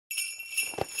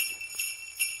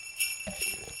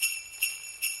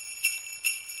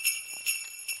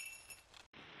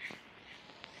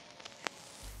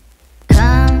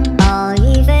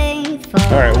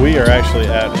Alright, we are actually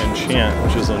at Enchant,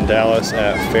 which is in Dallas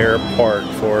at Fair Park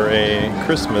for a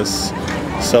Christmas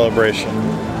celebration.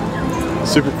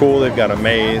 Super cool. They've got a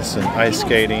maze and ice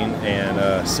skating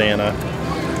and Santa.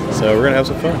 So we're going to have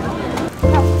some fun.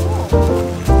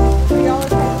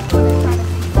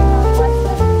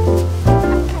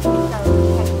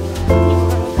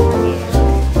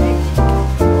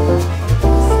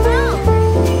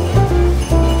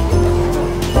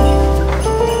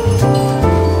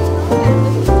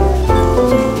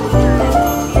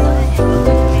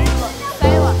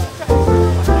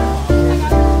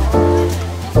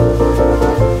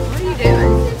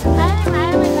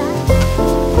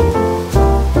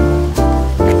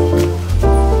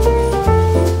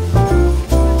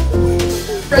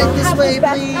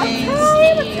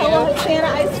 Hello, Santa.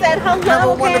 I said hello. Have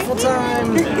a wonderful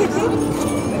time.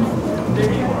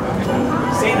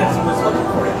 Santa was looking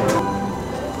for it.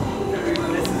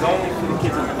 This is only for the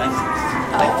kids on the license,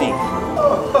 I think.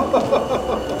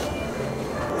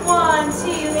 1, 2,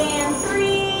 and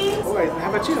 3. Boy, how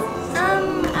about you?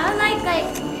 I would like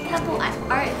a couple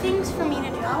art things for me to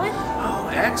draw with. Oh,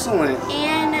 excellent.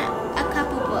 And a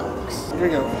couple books. Here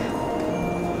you go.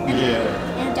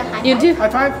 And a high You five. do? High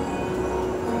five.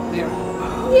 There.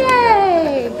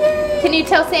 Yay! Can you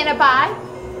tell Santa bye?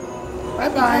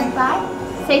 Bye-bye.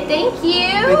 Bye. Say thank you.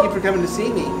 Thank you for coming to see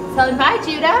me. Tell him bye,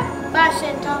 Judah. Bye,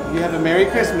 Santa. You have a Merry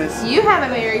Christmas. You have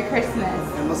a Merry Christmas.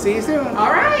 And we'll see you soon.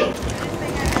 All right.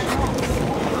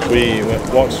 We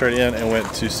walked straight in and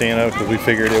went to Santa because we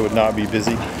figured it would not be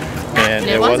busy. And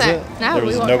it wasn't. No, there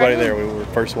was we walked nobody right there. We were the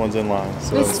first ones in line.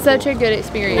 So It was such a good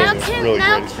experience. Now It was can really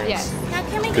now, great experience. Yes. now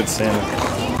can we Good Santa.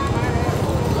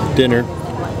 Dinner.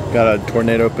 Got a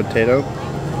tornado potato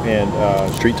and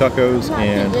street tacos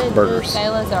and burgers.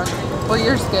 Were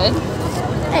yours good?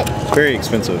 It's very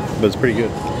expensive, but it's pretty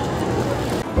good.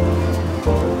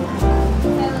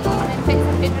 Take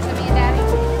some pictures of me and Daddy.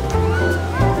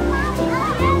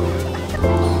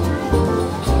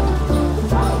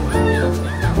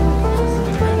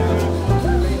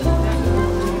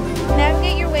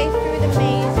 Navigate your way through the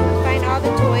maze and find all the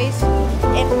toys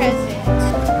and presents.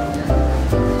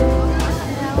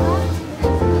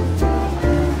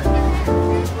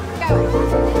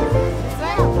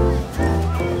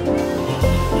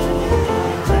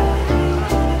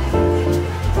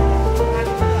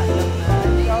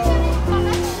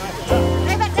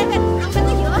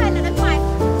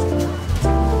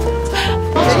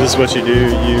 So this is what you do.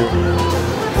 You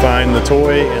find the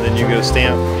toy and then you go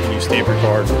stamp and you stamp your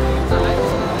card.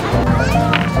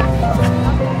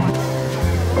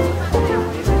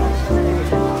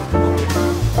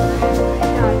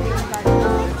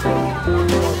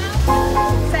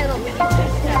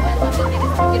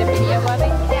 Get a video of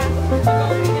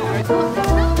it?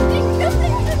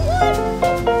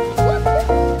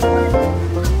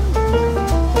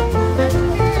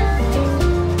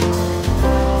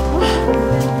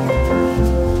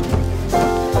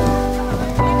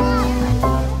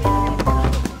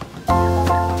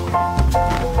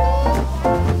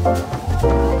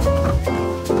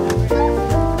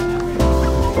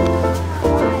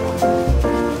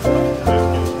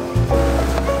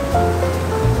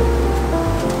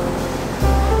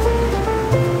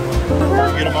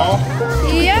 Get them all?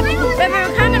 Yep, but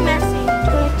they're kind of messy.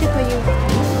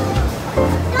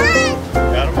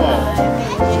 Got them all.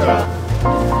 Good job.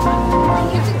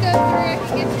 You have to go through it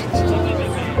and get the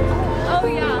cheese. Oh,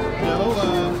 yeah. Nola.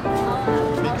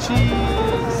 Big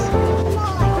cheese.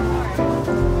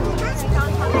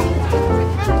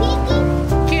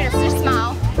 Judas, just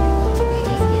smile.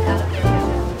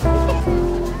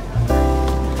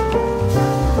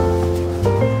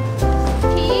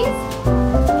 Cheese.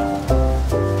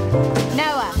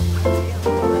 Noah.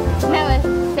 Noah,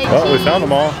 say Well, we cheese. found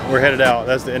them all. We're headed out.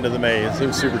 That's the end of the maze. It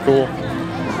was super cool.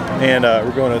 And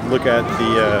we're going to look at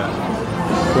the,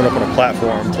 going up on a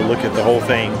platform to look at the whole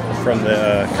thing from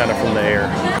the, kind of from the air.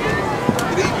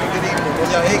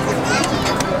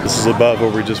 This is above where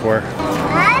we just were.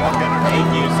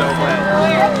 Thank you so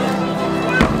much.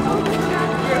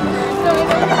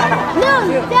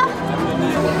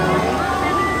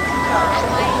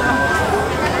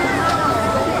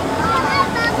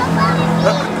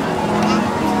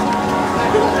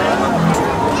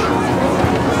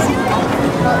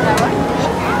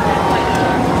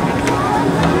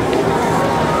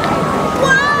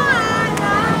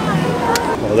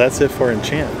 Well, that's it for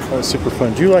Enchant. That was super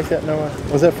fun. Did you like that, Noah?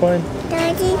 Was that fun?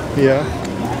 Daddy. Yeah.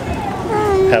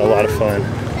 Had a lot of fun.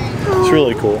 It's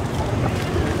really cool.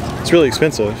 It's really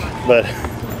expensive, but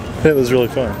it was really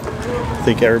fun. I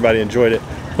think everybody enjoyed it.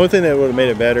 One thing that would have made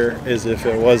it better is if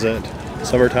it wasn't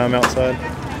summertime outside.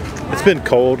 It's been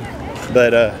cold,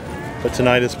 but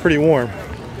tonight it's pretty warm,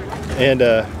 and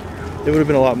it would have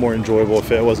been a lot more enjoyable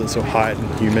if it wasn't so hot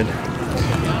and humid.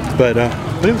 But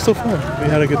it was still fun. We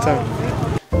had a good time.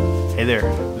 Hey there,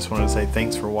 just wanted to say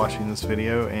thanks for watching this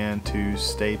video and to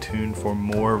stay tuned for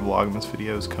more Vlogmas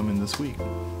videos coming this week,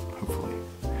 hopefully.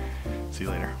 See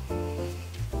you later.